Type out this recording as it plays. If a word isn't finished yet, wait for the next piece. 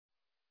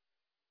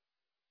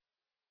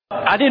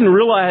I didn't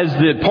realize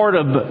that part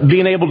of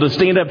being able to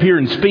stand up here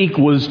and speak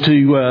was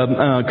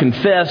to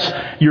confess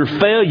your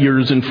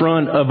failures in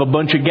front of a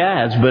bunch of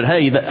guys. But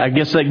hey, I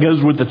guess that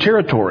goes with the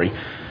territory.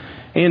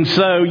 And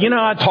so,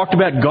 I talked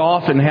about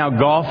golf and how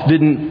golf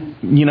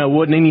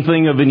wasn't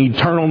anything of an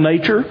eternal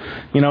nature.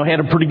 Had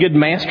a pretty good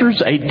Masters,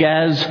 8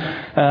 guys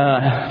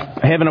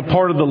having a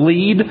part of the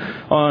lead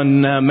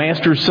on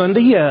Masters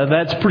Sunday.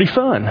 That's pretty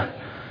fun.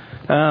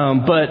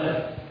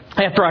 But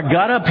after I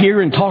got up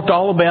here and talked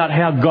all about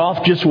how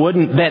golf just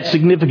wasn't that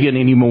significant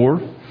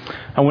anymore,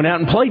 I went out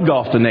and played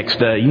golf the next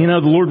day. The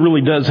Lord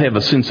really does have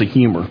a sense of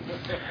humor.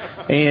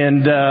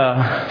 And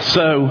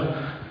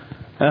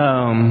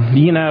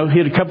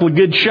hit a couple of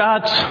good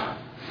shots,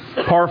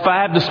 par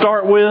 5 to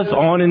start with,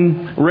 on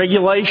in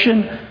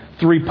regulation,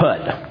 3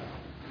 putt.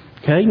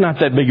 Okay, not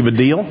that big of a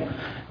deal.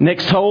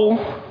 Next hole,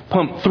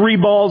 pump 3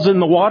 balls in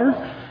the water,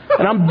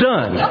 and I'm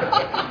done.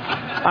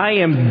 I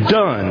am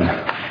done.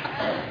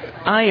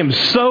 I am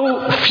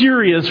so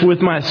furious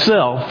with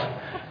myself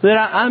that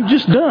I'm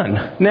just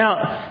done.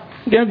 Now,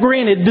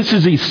 granted, this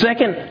is the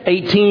second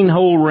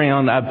 18-hole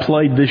round I've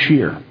played this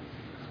year.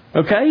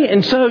 Okay?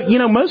 And so,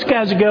 most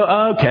guys would go,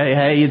 oh, okay,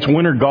 hey, it's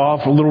winter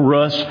golf, a little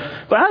rust.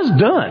 But I was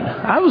done.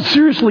 I was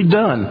seriously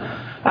done.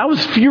 I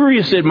was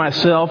furious at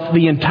myself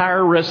the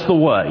entire rest of the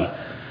way.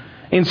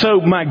 And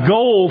so my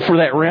goal for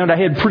that round, I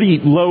had pretty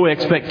low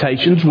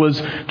expectations, was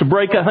to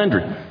break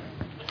 100.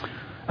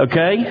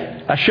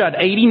 Okay? I shot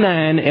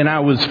 89 and I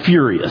was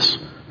furious.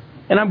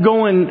 And I'm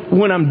going,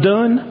 when I'm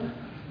done,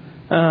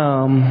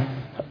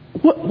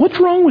 what's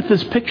wrong with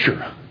this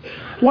picture?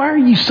 Why are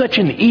you such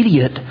an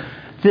idiot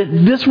that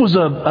this was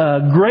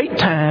a great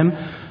time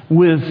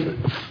with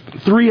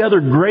 3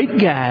 other great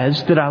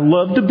guys that I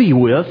love to be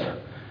with?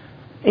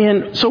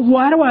 And so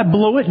why do I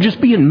blow it just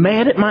being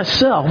mad at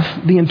myself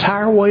the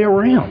entire way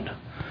around?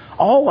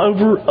 All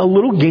over a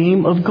little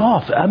game of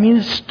golf. I mean,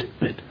 it's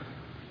stupid.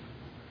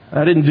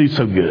 I didn't do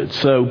so good.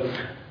 So, what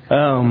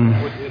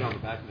did on the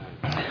back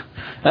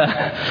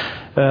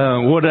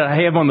 9? What did I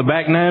have on the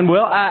back 9?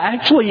 Well, I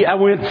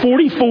went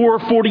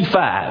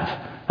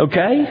 44-45.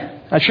 Okay?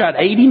 I shot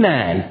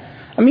 89.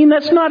 I mean,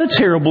 that's not a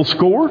terrible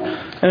score.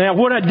 Now,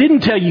 what I didn't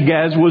tell you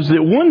guys was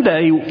that one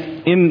day,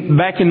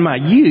 back in my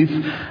youth,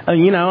 I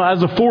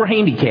was a 4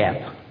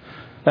 handicap.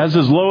 That's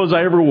as low as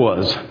I ever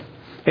was.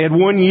 I had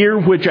one year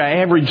which I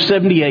averaged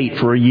 78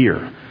 for a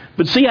year.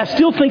 But see, I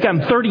still think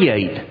I'm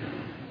 38.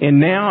 And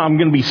now I'm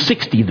going to be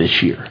 60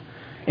 this year.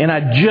 And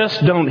I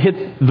just don't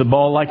hit the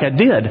ball like I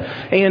did.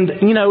 And,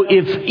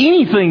 if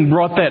anything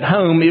brought that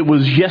home, it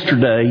was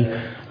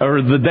yesterday,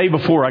 or the day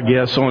before, I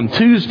guess, on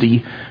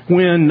Tuesday,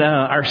 when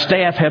our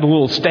staff had a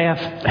little staff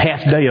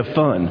half day of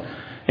fun.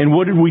 And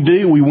what did we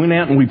do? We went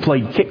out and we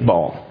played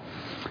kickball.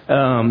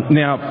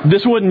 Now,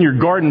 this wasn't your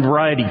garden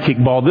variety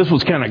kickball. This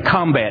was kind of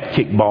combat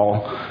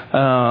kickball.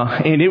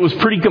 And it was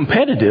pretty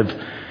competitive.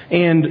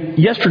 And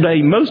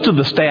yesterday, most of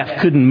the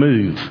staff couldn't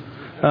move.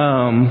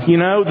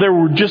 There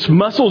were just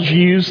muscles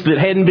used that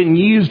hadn't been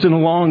used in a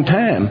long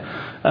time.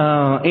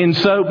 And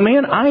so,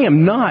 man, I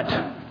am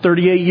not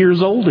 38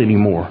 years old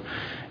anymore.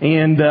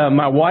 And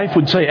my wife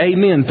would say,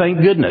 amen,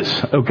 thank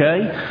goodness,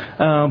 okay?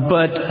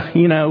 But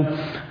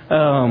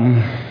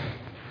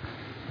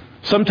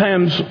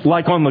sometimes,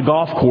 like on the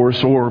golf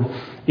course or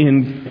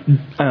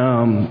in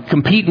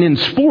competing in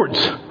sports,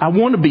 I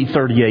want to be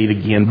 38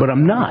 again, but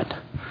I'm not.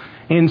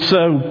 And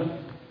so,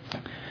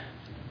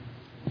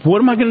 what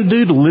am I going to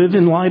do to live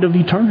in light of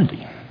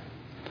eternity?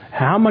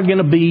 How am I going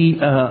to be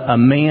a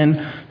man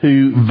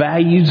who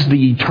values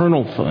the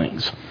eternal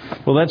things?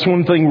 Well, that's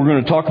one thing we're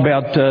going to talk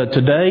about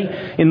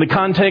today in the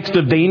context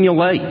of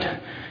Daniel 8.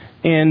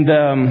 And,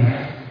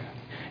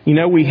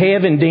 we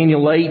have in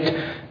Daniel 8,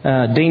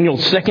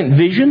 Daniel's second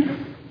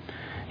vision.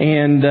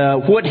 And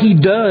what he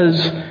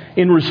does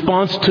in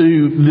response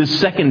to this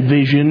second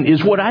vision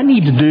is what I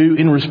need to do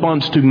in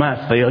response to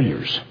my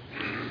failures.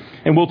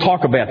 And we'll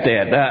talk about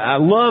that. I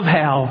love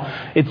how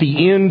at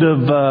the end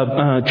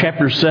of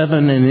chapter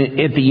 7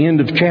 and at the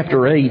end of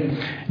chapter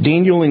 8,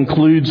 Daniel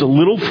includes a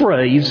little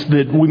phrase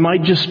that we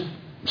might just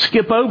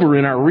skip over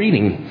in our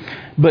reading.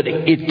 But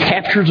it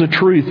captures a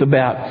truth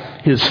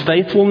about his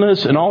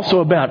faithfulness and also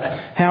about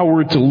how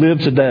we're to live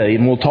today.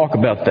 And we'll talk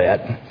about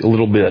that a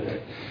little bit.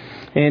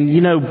 And,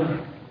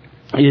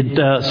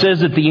 it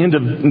says at the end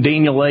of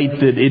Daniel 8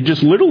 that it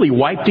just literally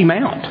wiped him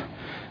out.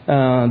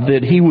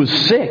 That he was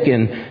sick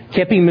and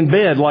kept him in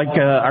bed, like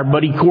our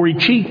buddy Corey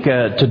Cheek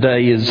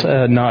today is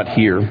not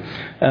here.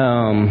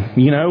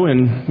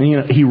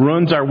 He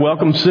runs our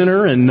Welcome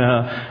Center and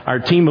our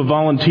team of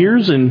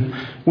volunteers, and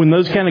when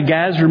those kind of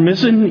guys are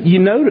missing, you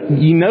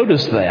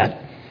notice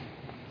that.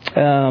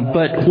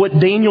 But what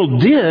Daniel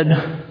did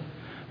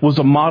was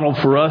a model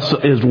for us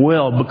as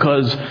well,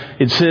 because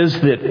it says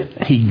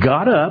that he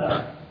got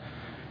up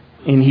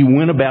and he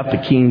went about the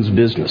king's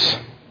business.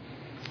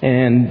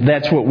 And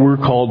that's what we're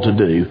called to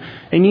do.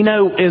 And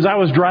as I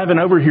was driving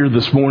over here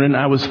this morning,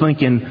 I was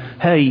thinking,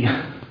 hey,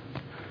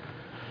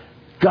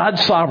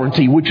 God's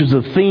sovereignty, which is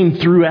a theme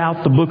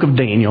throughout the book of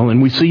Daniel,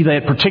 and we see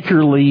that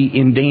particularly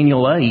in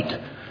Daniel 8,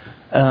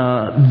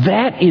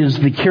 That is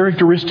the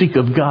characteristic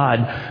of God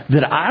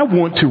that I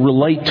want to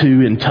relate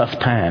to in tough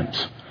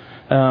times.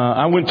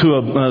 I went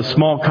to a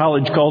small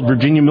college called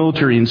Virginia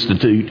Military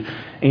Institute,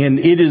 and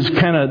it is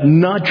kind of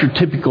not your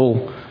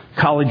typical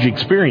college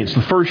experience.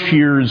 The first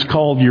year is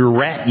called your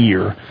rat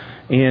year.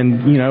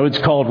 And, it's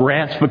called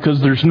rats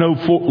because there's no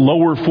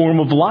lower form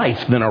of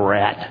life than a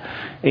rat.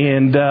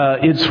 And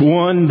it's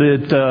one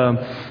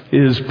that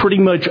is pretty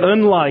much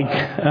unlike,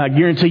 I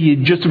guarantee you,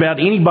 just about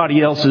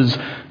anybody else's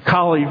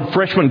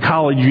freshman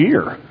college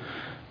year.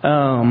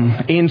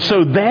 And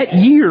so that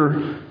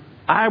year,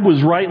 I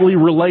was rightly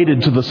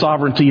related to the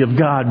sovereignty of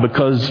God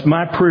because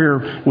my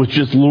prayer was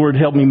just, Lord,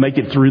 help me make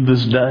it through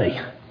this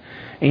day.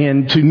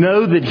 And to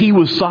know that He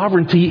was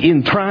sovereignty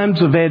in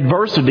times of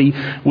adversity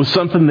was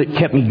something that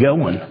kept me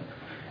going.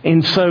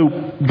 And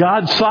so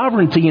God's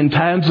sovereignty in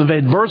times of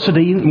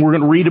adversity, and we're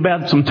going to read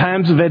about some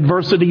times of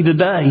adversity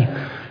today,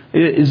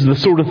 is the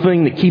sort of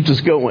thing that keeps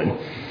us going.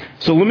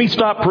 So let me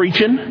stop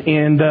preaching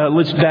and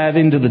let's dive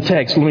into the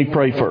text. Let me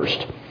pray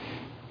first.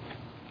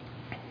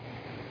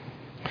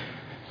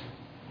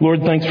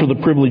 Lord, thanks for the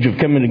privilege of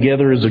coming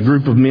together as a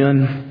group of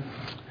men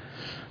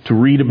to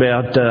read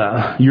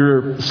about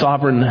your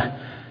sovereign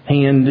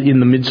hand in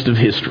the midst of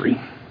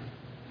history.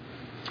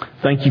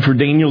 Thank you for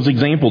Daniel's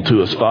example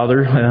to us,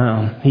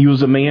 Father. He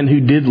was a man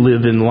who did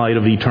live in light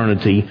of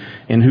eternity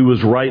and who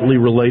was rightly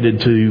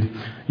related to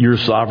your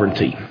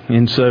sovereignty.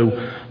 And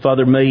so,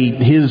 Father, may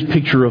his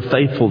picture of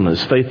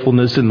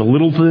faithfulness in the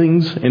little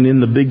things and in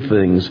the big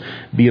things,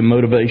 be a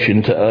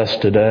motivation to us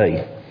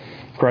today.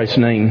 In Christ's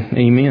name,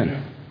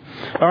 amen.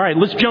 All right,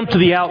 let's jump to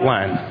the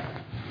outline.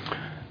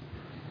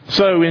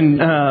 So in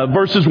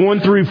verses 1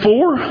 through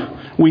 4,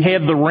 we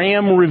have the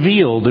ram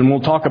revealed, and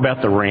we'll talk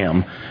about the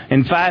ram.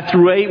 In 5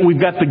 through 8, we've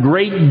got the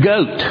great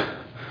goat.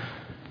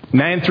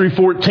 9 through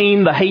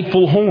 14, the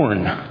hateful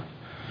horn.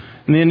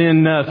 And then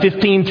in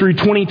 15 through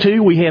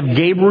 22, we have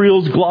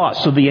Gabriel's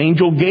gloss. So the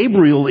angel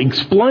Gabriel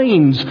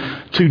explains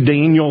to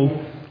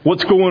Daniel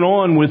what's going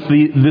on with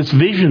this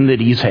vision that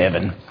he's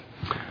having.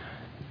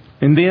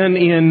 And then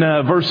in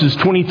verses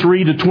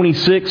 23 to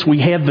 26,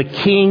 we have the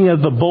king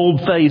of the bold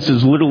face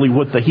is literally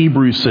what the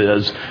Hebrew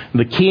says.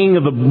 The king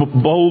of the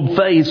bold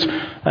face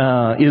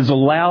is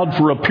allowed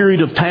for a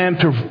period of time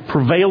to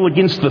prevail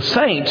against the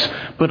saints,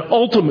 but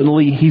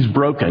ultimately he's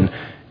broken.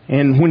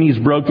 And when he's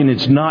broken,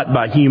 it's not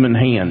by human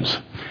hands.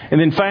 And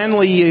then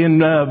finally in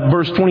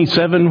verse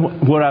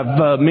 27, what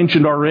I've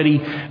mentioned already,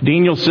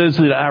 Daniel says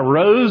that I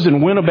rose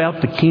and went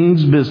about the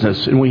king's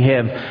business. And we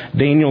have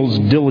Daniel's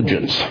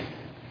diligence.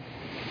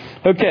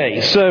 Okay,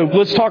 so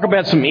let's talk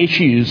about some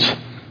issues.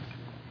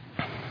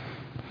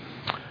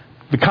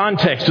 The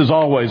context, as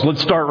always,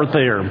 let's start right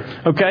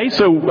there. Okay,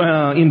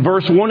 so in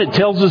verse 1 it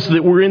tells us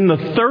that we're in the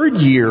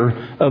 3rd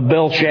year of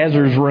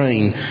Belshazzar's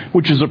reign,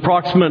 which is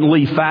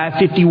approximately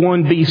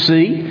 551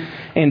 BC,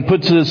 and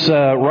puts us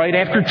right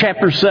after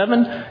chapter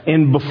 7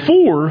 and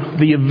before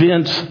the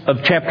events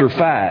of chapter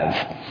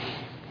 5.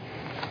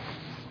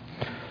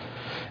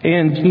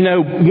 And,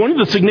 one of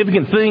the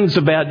significant things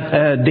about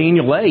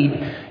Daniel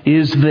 8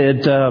 is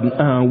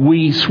that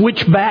we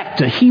switch back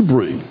to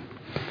Hebrew.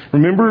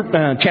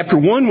 Remember, chapter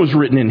 1 was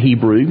written in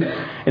Hebrew,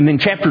 and then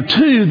chapter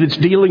 2, that's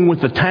dealing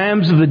with the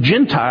times of the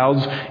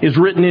Gentiles, is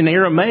written in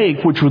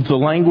Aramaic, which was the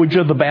language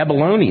of the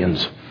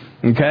Babylonians.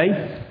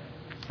 Okay?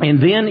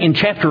 And then in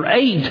chapter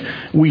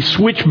 8, we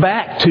switch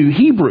back to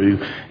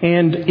Hebrew.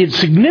 And it's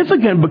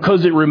significant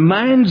because it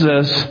reminds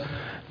us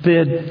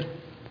that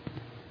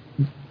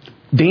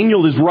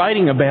Daniel is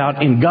writing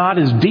about and God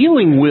is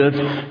dealing with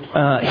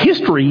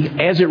history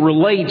as it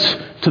relates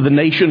to the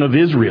nation of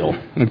Israel.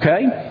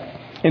 Okay?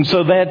 And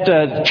so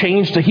that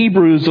change to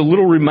Hebrew is a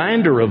little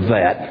reminder of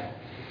that.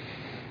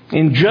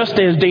 And just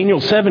as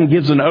Daniel 7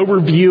 gives an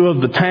overview of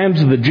the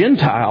times of the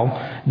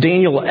Gentile,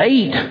 Daniel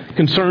 8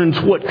 concerns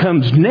what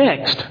comes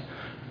next,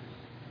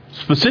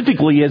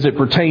 specifically as it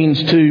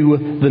pertains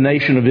to the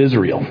nation of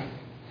Israel.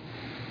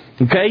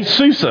 Okay,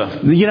 Susa.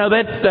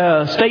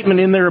 That statement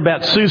in there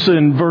about Susa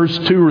in verse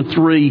 2 or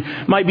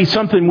 3 might be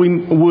something we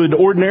would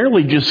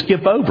ordinarily just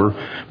skip over.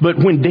 But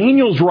when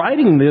Daniel's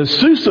writing this,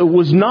 Susa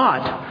was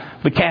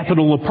not the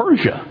capital of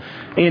Persia.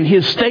 And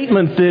his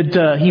statement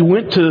that he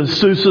went to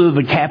Susa,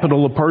 the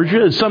capital of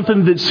Persia, is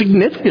something that's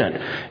significant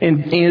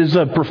and is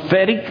a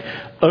prophetic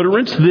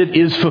utterance that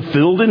is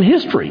fulfilled in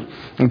history.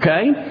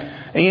 Okay?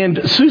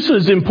 And Susa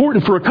is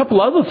important for a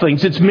couple other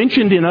things. It's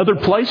mentioned in other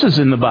places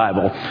in the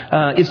Bible.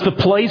 It's the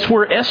place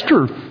where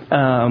Esther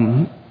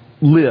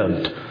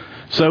lived.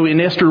 So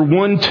in Esther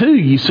 1:2,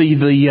 you see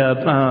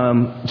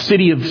the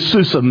city of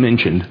Susa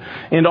mentioned.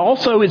 And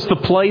also it's the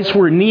place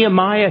where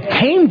Nehemiah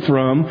came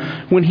from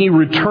when he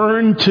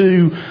returned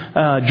to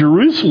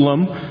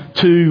Jerusalem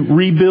to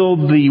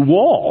rebuild the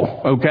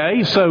wall.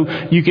 Okay, so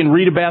you can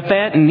read about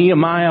that in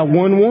Nehemiah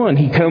 1:1.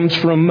 He comes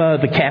from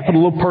the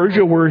capital of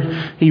Persia where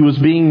he was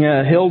being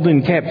held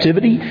in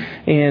captivity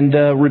and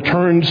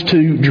returns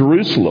to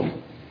Jerusalem.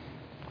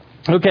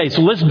 Okay,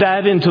 so let's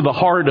dive into the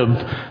heart of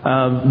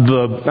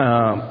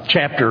the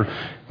chapter.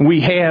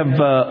 we have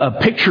a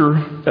picture,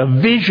 a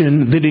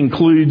vision that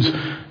includes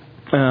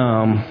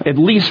at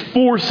least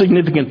 4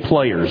 significant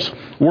players.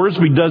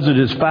 Worsby does it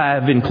as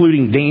 5,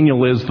 including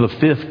Daniel as the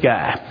 5th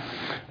guy.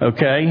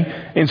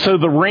 Okay? And so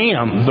the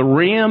ram,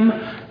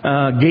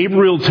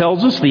 Gabriel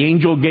tells us, the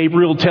angel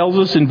Gabriel tells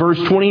us in verse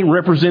 20,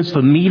 represents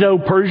the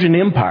Medo-Persian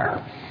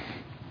Empire.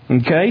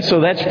 Okay,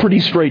 so that's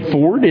pretty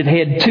straightforward. It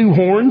had 2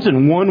 horns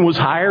and one was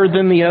higher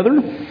than the other.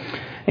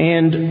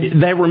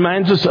 And that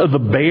reminds us of the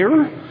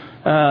bear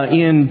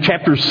in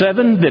chapter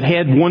 7 that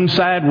had one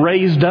side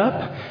raised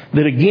up,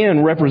 that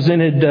again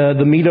represented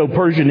the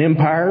Medo-Persian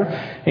Empire.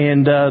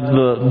 And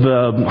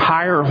the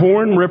higher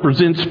horn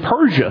represents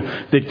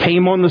Persia, that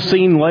came on the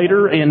scene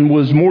later and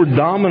was more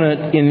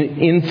dominant in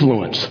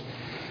influence.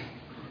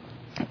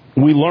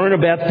 We learn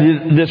about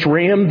this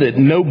ram that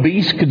no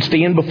beast could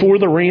stand before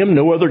the ram.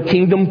 No other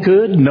kingdom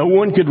could. No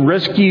one could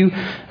rescue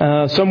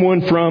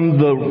someone from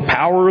the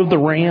power of the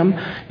ram.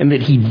 And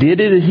that he did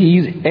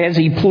it as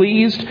he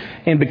pleased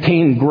and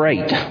became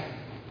great.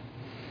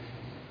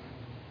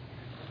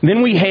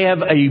 Then we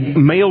have a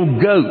male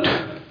goat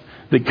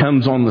that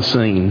comes on the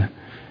scene.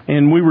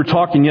 And we were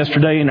talking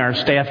yesterday in our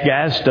staff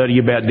guys study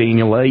about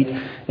Daniel 8.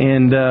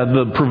 And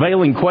the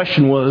prevailing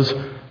question was,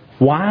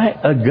 why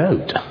a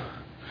goat?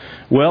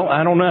 Well,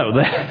 I don't know.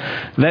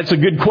 That's a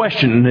good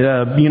question.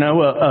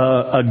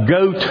 A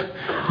goat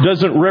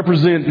doesn't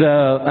represent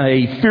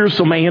a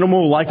fearsome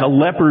animal like a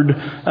leopard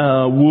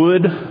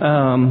would.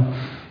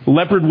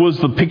 Leopard was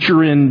the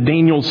picture in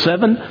Daniel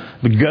 7.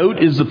 The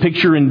goat is the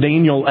picture in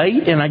Daniel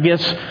 8. And I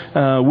guess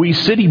we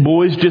city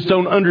boys just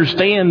don't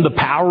understand the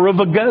power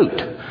of a goat.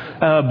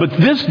 But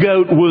this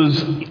goat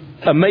was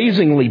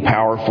amazingly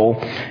powerful,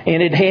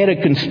 and it had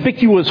a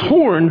conspicuous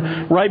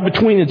horn right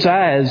between its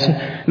eyes.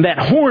 That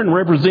horn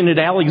represented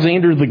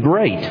Alexander the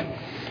Great,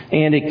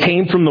 and it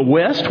came from the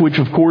west, which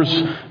of course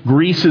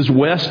Greece is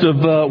west of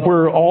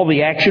where all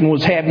the action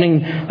was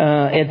happening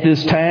at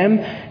this time.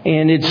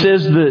 And it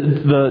says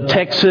the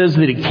text says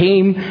that it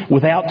came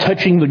without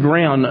touching the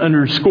ground,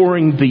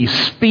 underscoring the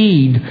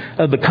speed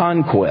of the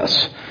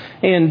conquest.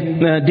 And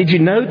did you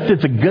note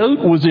that the goat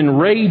was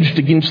enraged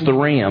against the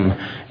ram?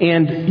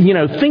 And,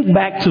 think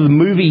back to the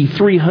movie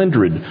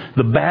 300,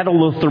 the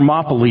Battle of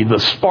Thermopylae, the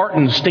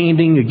Spartans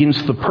standing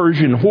against the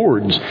Persian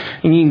hordes.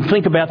 And you can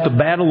think about the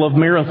Battle of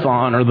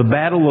Marathon or the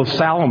Battle of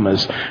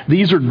Salamis.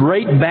 These are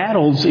great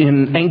battles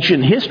in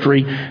ancient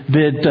history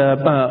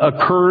that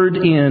occurred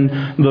in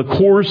the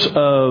course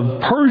of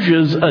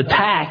Persia's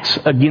attacks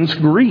against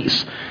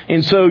Greece.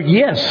 And so,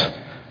 yes,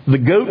 the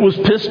goat was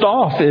pissed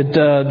off at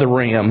the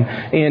ram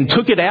and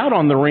took it out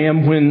on the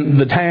ram when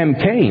the time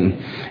came.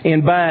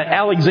 And by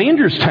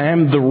Alexander's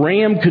time, the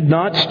ram could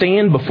not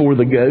stand before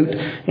the goat,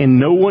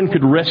 and no one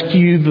could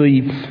rescue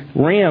the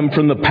ram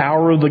from the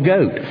power of the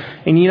goat.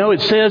 And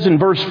it says in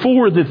verse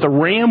 4 that the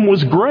ram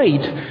was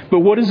great,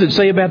 but what does it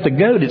say about the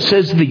goat? It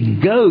says the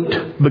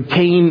goat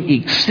became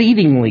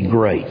exceedingly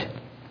great.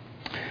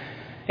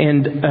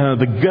 And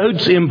the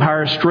goat's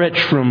empire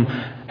stretched from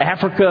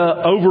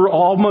Africa over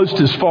almost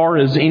as far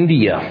as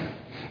India.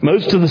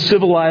 Most of the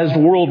civilized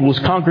world was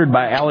conquered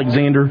by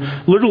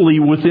Alexander literally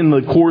within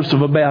the course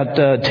of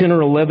about 10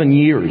 or 11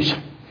 years.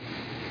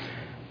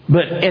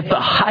 But at the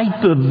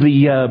height of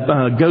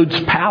the goat's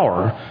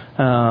power,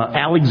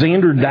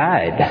 Alexander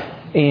died.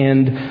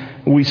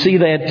 And we see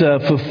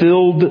that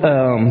fulfilled.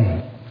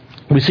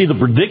 We see the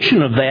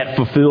prediction of that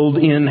fulfilled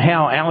in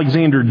how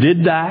Alexander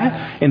did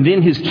die, and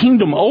then his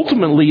kingdom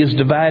ultimately is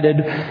divided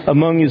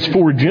among his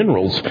 4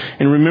 generals.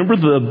 And remember,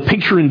 the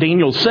picture in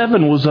Daniel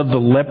 7 was of the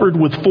leopard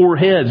with 4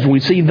 heads. We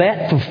see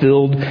that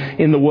fulfilled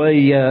in the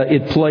way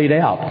it played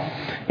out.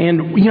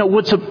 And,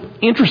 what's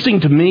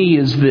interesting to me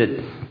is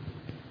that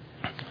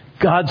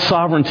God's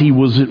sovereignty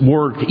was at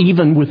work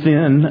even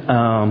within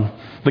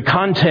the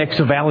context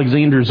of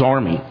Alexander's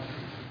army.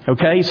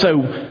 Okay,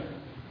 so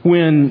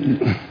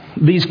when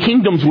these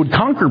kingdoms would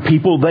conquer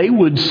people, they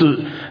would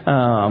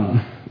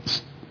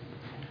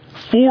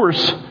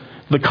force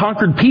the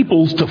conquered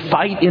peoples to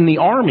fight in the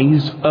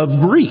armies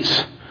of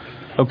Greece.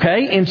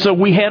 Okay? And so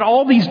we had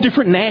all these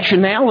different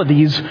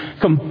nationalities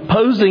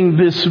composing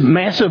this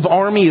massive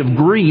army of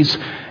Greece,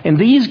 and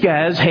these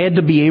guys had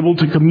to be able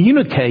to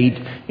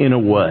communicate in a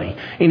way.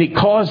 And it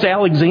caused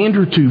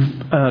Alexander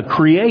to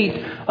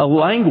create a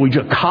language,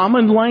 a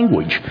common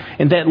language.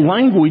 And that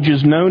language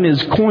is known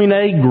as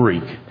Koine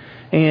Greek.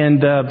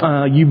 And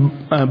you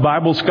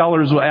Bible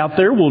scholars out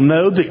there will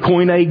know that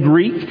Koine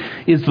Greek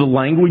is the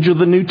language of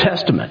the New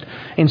Testament.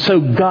 And so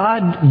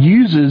God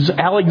uses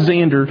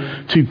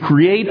Alexander to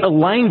create a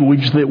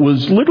language that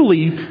was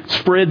literally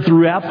spread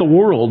throughout the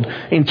world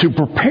and to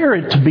prepare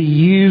it to be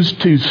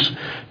used to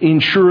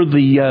ensure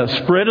the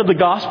spread of the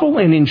gospel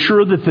and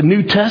ensure that the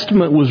New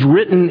Testament was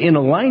written in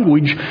a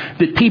language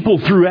that people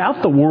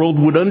throughout the world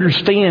would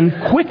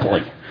understand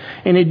quickly.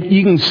 And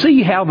you can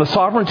see how the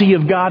sovereignty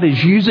of God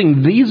is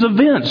using these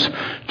events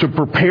to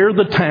prepare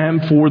the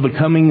time for the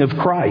coming of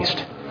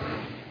Christ.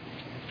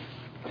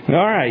 All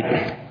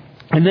right.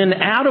 And then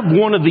out of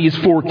one of these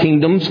four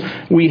kingdoms,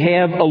 we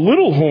have a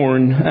little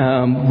horn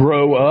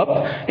grow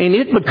up, and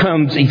it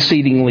becomes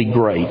exceedingly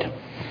great.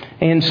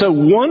 And so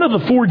one of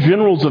the four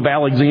generals of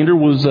Alexander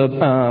was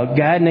a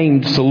guy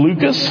named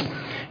Seleucus.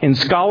 And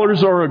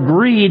scholars are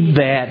agreed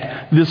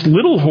that this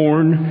little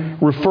horn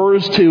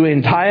refers to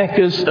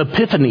Antiochus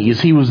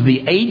Epiphanes. He was the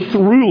 8th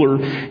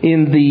ruler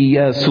in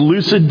the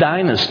Seleucid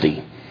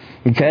dynasty.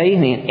 Okay,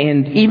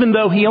 and even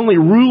though he only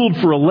ruled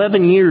for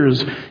 11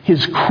 years,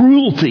 his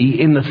cruelty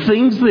in the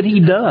things that he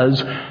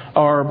does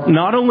are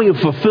not only a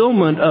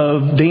fulfillment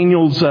of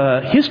Daniel's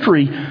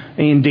history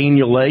in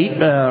Daniel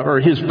 8, or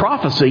his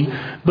prophecy,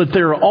 but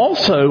they're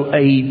also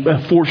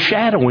a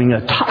foreshadowing,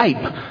 a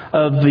type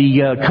of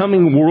the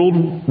coming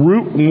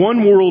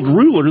one world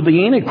ruler,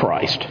 the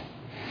Antichrist.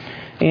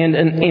 And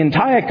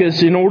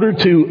Antiochus, in order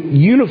to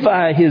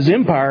unify his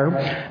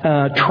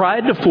empire,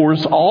 tried to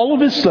force all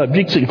of his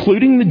subjects,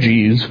 including the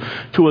Jews,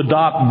 to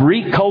adopt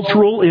Greek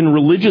cultural and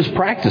religious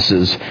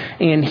practices.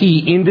 And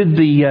he ended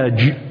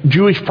the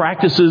Jewish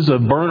practices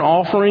of burnt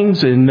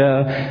offerings and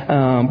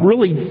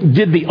really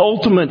did the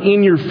ultimate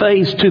in your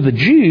face to the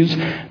Jews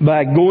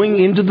by going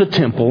into the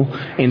temple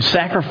and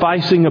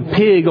sacrificing a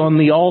pig on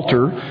the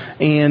altar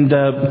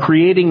and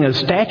creating a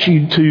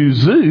statue to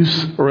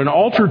Zeus, or an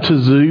altar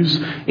to Zeus,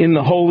 in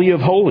the Holy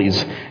of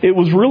Holies. It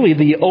was really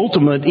the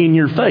ultimate in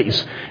your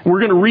face. We're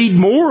going to read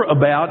more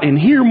about and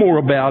hear more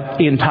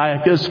about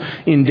Antiochus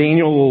in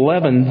Daniel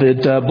 11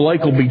 that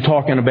Blake will be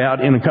talking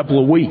about in a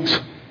couple of weeks.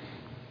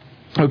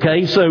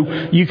 Okay,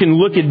 so you can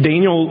look at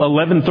Daniel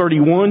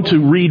 11:31 to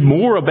read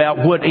more about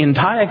what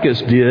Antiochus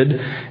did,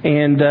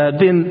 and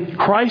then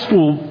Christ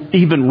will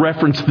even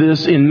reference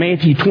this in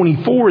Matthew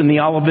 24 in the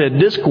Olivet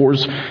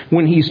Discourse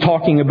when he's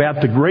talking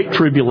about the Great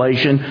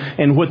Tribulation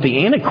and what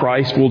the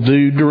Antichrist will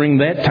do during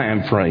that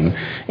time frame.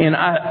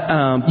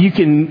 And you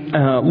can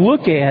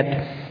look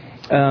at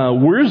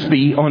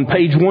Wiersbe on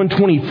page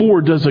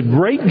 124 does a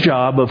great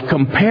job of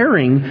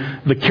comparing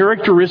the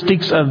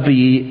characteristics of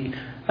the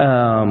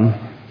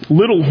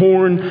little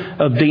horn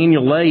of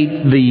Daniel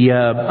 8, the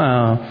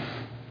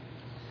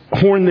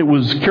horn that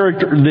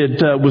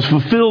was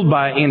fulfilled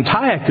by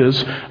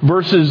Antiochus,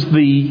 versus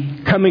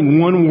the coming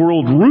one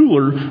world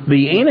ruler,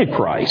 the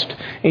Antichrist.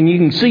 And you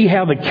can see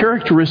how the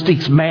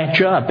characteristics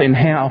match up, and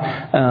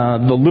how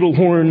the little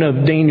horn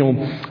of Daniel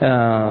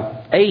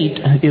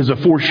 8 is a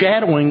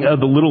foreshadowing of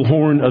the little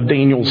horn of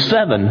Daniel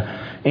 7.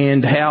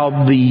 And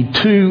how the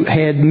two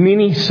had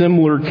many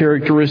similar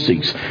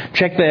characteristics.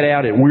 Check that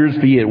out at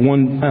Wiersbe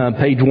at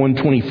page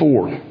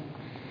 124.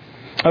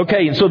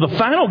 Okay, and so the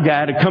final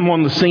guy to come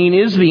on the scene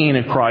is the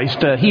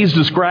Antichrist. He's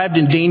described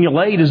in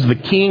Daniel 8 as the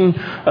king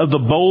of the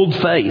bold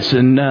face.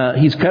 And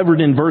he's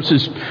covered in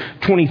verses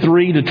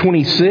 23 to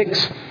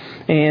 26.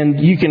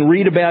 And you can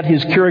read about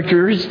his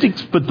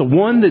characteristics, but the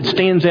one that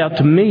stands out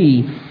to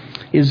me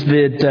is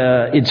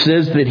that it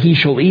says that he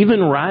shall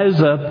even rise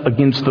up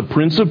against the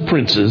Prince of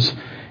Princes,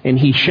 and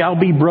he shall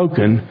be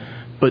broken,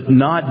 but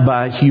not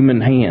by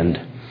human hand.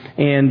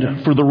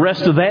 And for the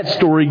rest of that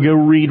story, go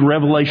read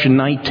Revelation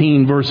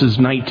 19, verses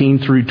 19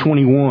 through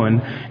 21,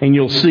 and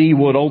you'll see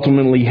what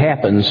ultimately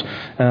happens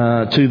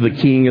to the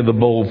king of the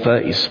bold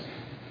face.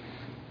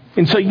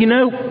 And so,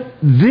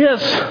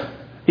 this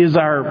is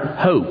our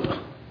hope,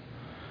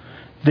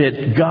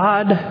 that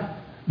God,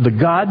 the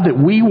God that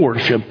we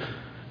worship,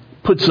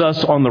 puts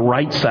us on the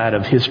right side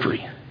of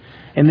history.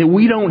 And that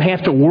we don't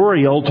have to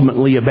worry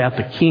ultimately about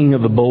the king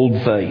of the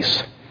bold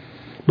face.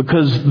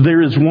 Because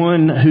there is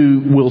one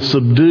who will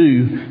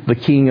subdue the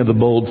king of the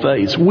bold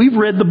face. We've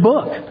read the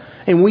book.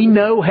 And we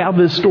know how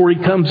this story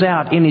comes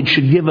out. And it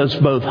should give us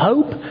both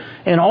hope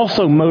and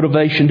also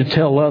motivation to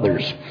tell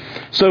others.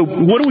 So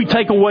what do we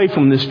take away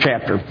from this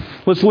chapter?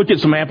 Let's look at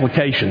some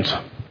applications.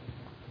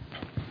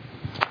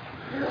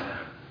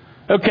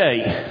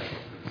 Okay.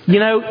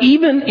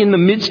 Even in the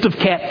midst of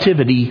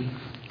captivity,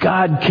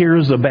 God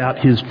cares about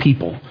His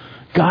people.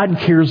 God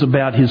cares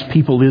about His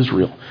people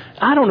Israel.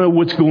 I don't know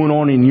what's going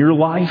on in your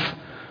life,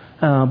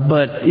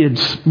 but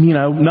it's,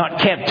 not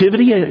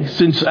captivity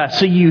since I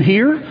see you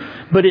here,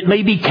 but it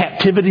may be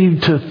captivity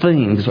to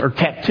things, or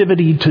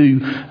captivity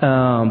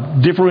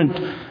to different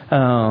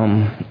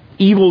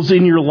evils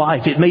in your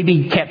life. It may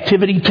be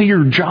captivity to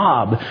your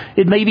job.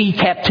 It may be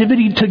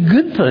captivity to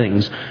good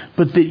things,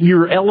 but that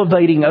you're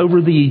elevating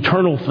over the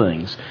eternal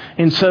things.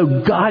 And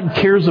so God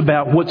cares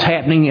about what's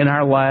happening in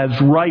our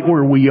lives right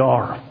where we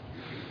are.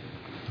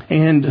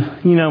 And,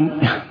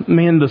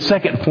 the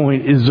second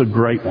point is a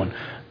great one.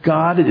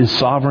 God is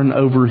sovereign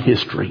over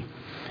history.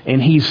 And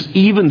He's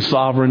even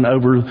sovereign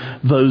over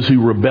those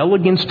who rebel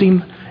against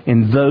Him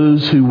and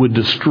those who would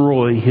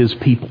destroy His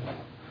people.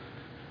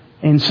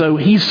 And so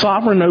He's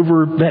sovereign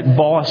over that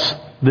boss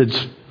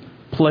that's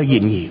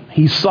plaguing you.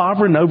 He's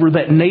sovereign over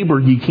that neighbor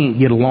you can't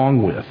get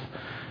along with.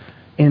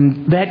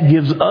 And that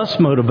gives us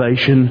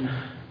motivation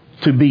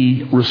to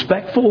be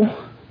respectful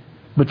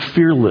but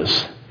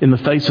fearless in the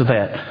face of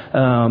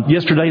that.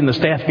 Yesterday in the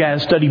staff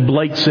guys study,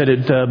 Blake said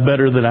it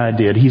better than I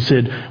did. He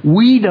said,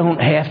 we don't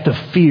have to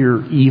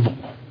fear evil.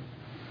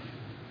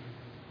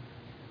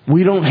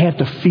 We don't have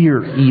to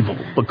fear evil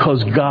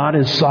because God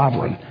is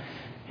sovereign.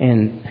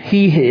 And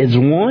He has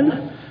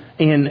won,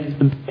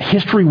 and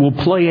history will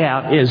play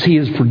out as He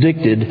has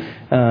predicted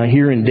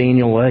here in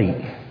Daniel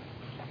 8.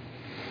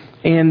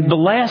 And the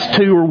last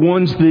two are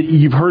ones that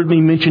you've heard me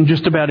mention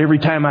just about every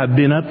time I've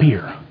been up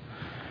here.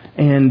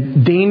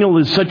 And Daniel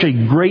is such a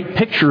great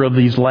picture of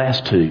these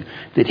last two,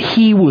 that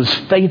he was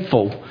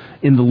faithful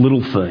in the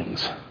little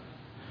things.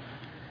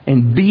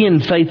 And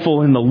being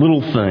faithful in the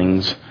little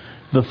things,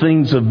 the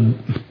things of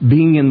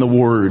being in the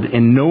Word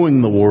and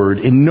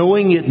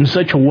knowing it in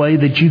such a way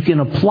that you can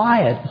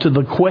apply it to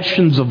the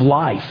questions of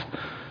life,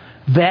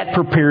 that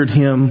prepared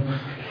him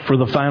for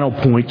the final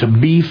point, to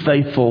be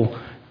faithful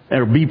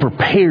or be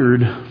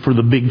prepared for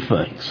the big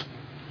things.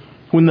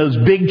 When those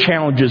big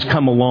challenges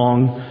come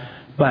along,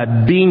 by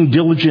being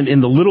diligent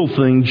in the little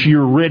things,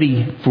 you're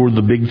ready for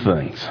the big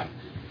things.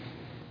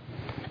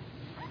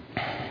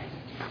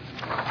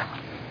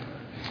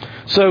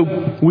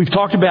 So, we've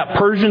talked about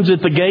Persians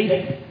at the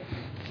gate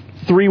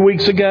 3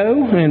 weeks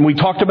ago, and we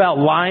talked about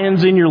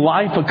lions in your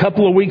life a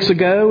couple of weeks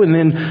ago, and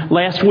then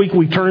last week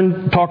we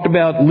talked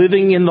about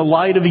living in the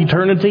light of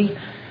eternity.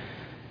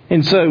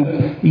 And so,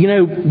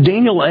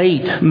 Daniel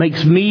 8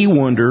 makes me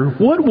wonder,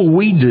 what will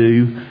we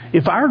do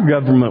if our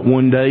government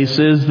one day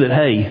says that,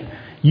 hey,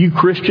 you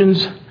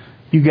Christians,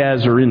 you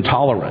guys are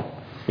intolerant,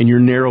 and you're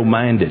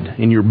narrow-minded,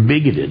 and you're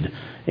bigoted,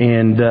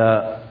 and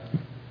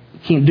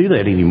can't do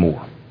that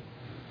anymore.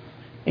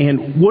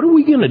 And what are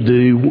we going to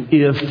do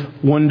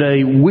if one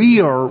day we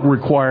are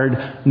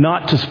required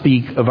not to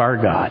speak of our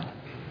God?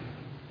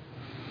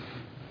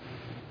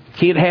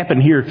 Can't happen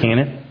here, can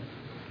it?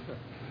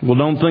 Well,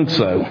 don't think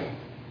so.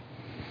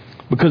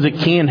 Because it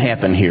can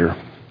happen here.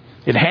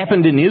 It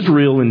happened in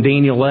Israel in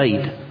Daniel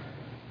 8.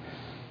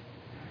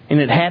 And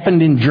it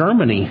happened in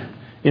Germany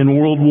in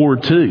World War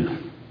II.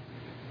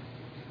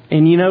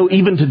 And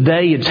even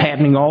today it's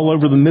happening all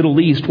over the Middle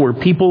East, where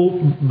people,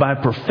 by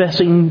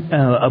professing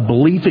a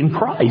belief in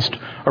Christ,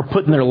 are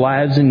putting their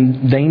lives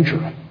in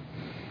danger.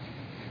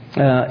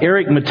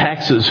 Eric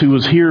Metaxas, who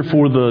was here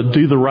for the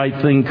Do the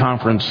Right Thing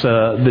conference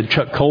that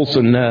Chuck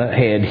Colson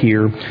had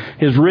here,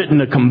 has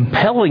written a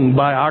compelling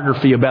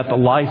biography about the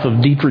life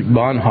of Dietrich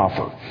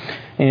Bonhoeffer.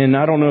 And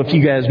I don't know if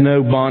you guys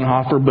know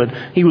Bonhoeffer, but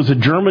he was a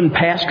German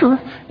pastor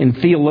and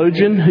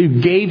theologian who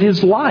gave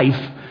his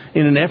life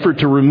in an effort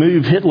to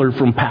remove Hitler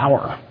from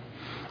power.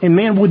 And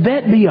man, would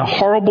that be a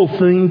horrible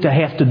thing to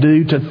have to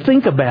do, to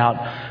think about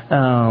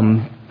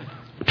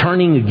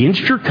turning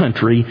against your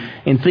country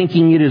and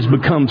thinking it has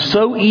become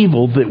so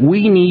evil that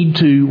we need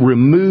to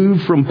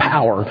remove from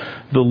power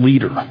the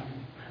leader.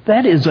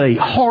 That is a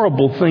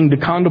horrible thing to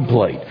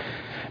contemplate.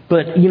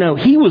 But,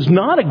 he was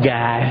not a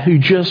guy who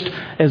just,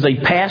 as a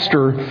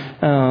pastor,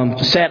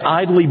 sat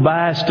idly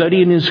by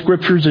studying his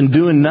scriptures and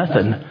doing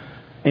nothing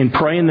and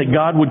praying that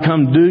God would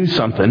come do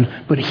something.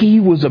 But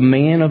he was a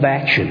man of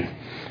action.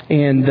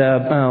 And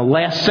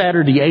last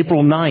Saturday,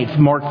 April 9th,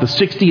 marked the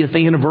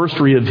 60th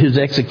anniversary of his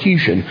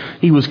execution.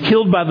 He was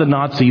killed by the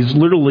Nazis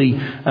literally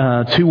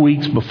 2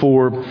 weeks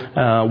before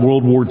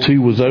World War II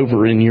was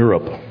over in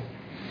Europe.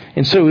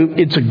 And so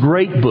it's a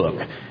great book.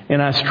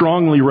 And I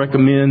strongly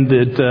recommend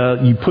that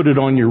you put it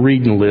on your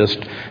reading list,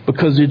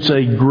 because it's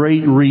a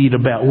great read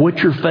about what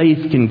your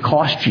faith can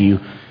cost you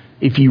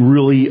if you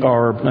really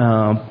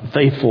are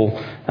faithful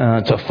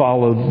to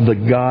follow the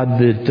God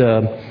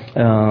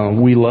that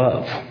we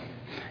love.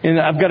 And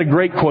I've got a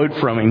great quote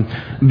from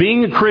him.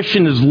 Being a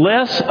Christian is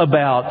less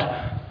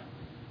about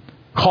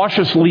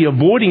cautiously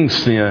avoiding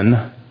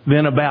sin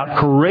than about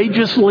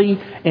courageously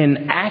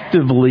and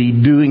actively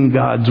doing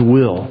God's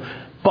will.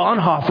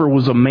 Bonhoeffer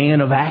was a man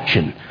of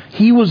action.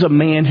 He was a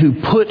man who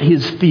put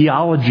his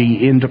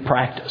theology into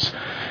practice.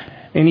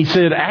 And he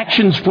said,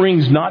 action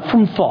springs not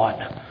from thought,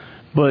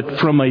 but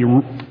from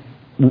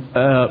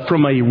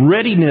a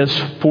readiness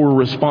for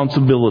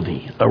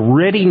responsibility. A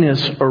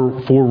readiness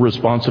for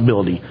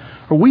responsibility.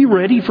 Are we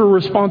ready for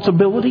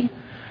responsibility?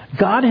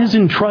 God has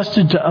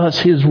entrusted to us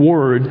His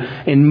Word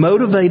and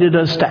motivated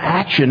us to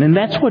action. And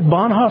that's what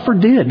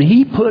Bonhoeffer did.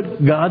 He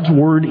put God's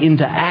Word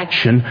into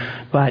action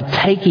by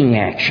taking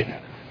action.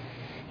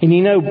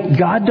 And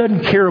God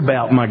doesn't care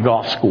about my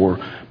golf score,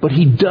 but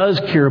He does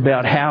care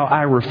about how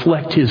I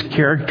reflect His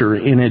character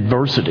in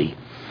adversity.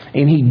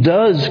 And He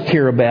does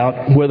care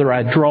about whether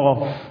I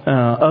draw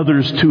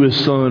others to His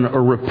Son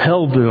or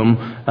repel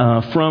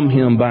them from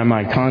Him by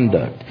my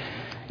conduct.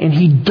 And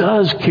He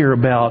does care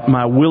about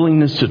my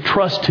willingness to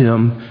trust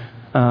Him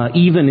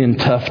even in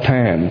tough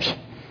times.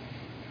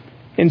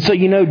 And so,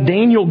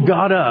 Daniel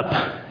got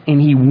up and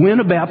he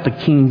went about the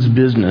king's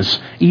business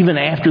even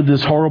after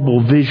this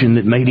horrible vision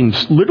that made him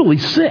literally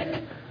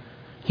sick.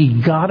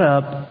 He got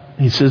up,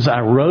 he says,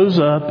 I rose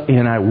up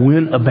and I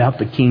went about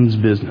the king's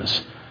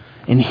business.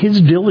 And his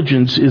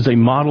diligence is a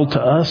model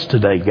to us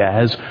today,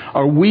 guys.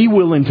 Are we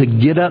willing to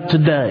get up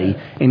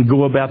today and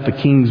go about the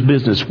king's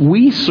business?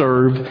 We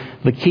serve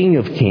the King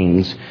of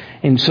Kings.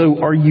 And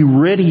so are you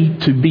ready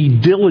to be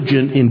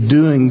diligent in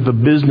doing the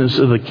business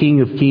of the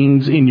King of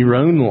Kings in your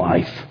own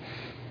life?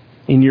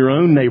 in your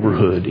own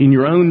neighborhood, in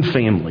your own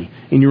family,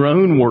 in your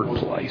own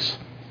workplace?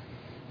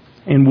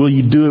 And will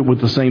you do it with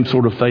the same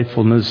sort of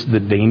faithfulness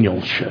that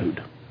Daniel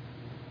showed?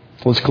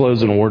 Let's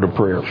close in a word of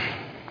prayer.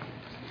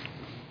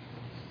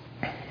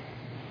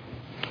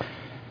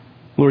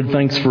 Lord,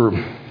 thanks for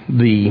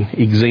the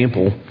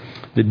example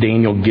that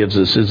Daniel gives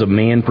us as a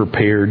man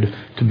prepared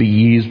to be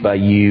used by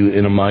you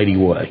in a mighty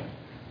way.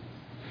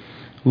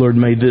 Lord,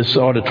 may this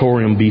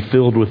auditorium be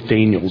filled with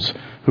Daniels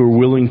who are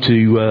willing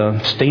to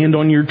stand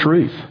on your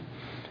truth,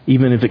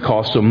 even if it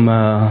costs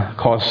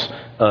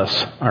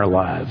us our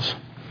lives.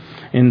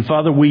 And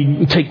Father,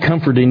 we take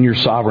comfort in your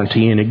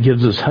sovereignty, and it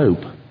gives us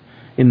hope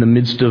in the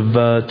midst of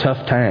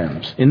tough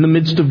times, in the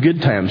midst of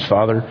good times,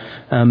 Father.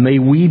 May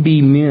we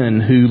be men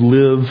who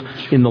live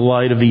in the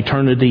light of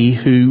eternity,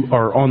 who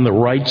are on the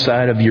right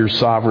side of your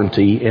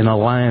sovereignty and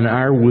align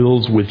our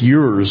wills with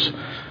yours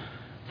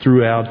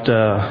throughout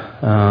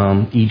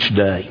each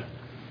day.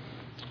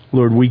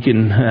 Lord, we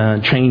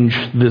can change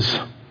this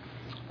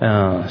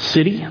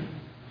city,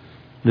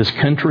 this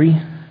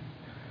country,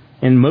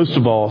 and most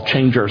of all,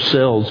 change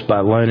ourselves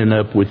by lining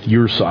up with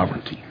your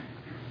sovereignty.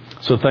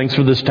 So thanks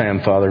for this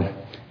time, Father.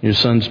 In your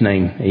Son's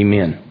name,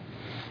 amen.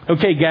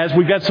 Okay, guys,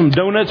 we've got some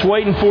donuts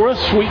waiting for us,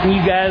 sweeten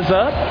you guys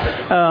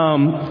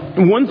up.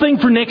 One thing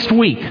for next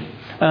week.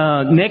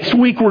 Next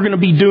week we're going to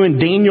be doing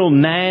Daniel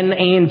 9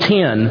 and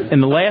 10.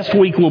 And the last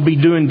week we'll be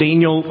doing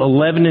Daniel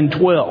 11 and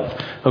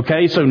 12.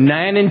 Okay, so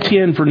 9 and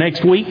 10 for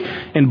next week.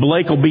 And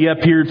Blake will be up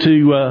here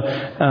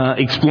to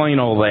explain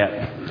all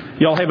that.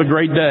 Y'all have a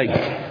great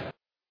day.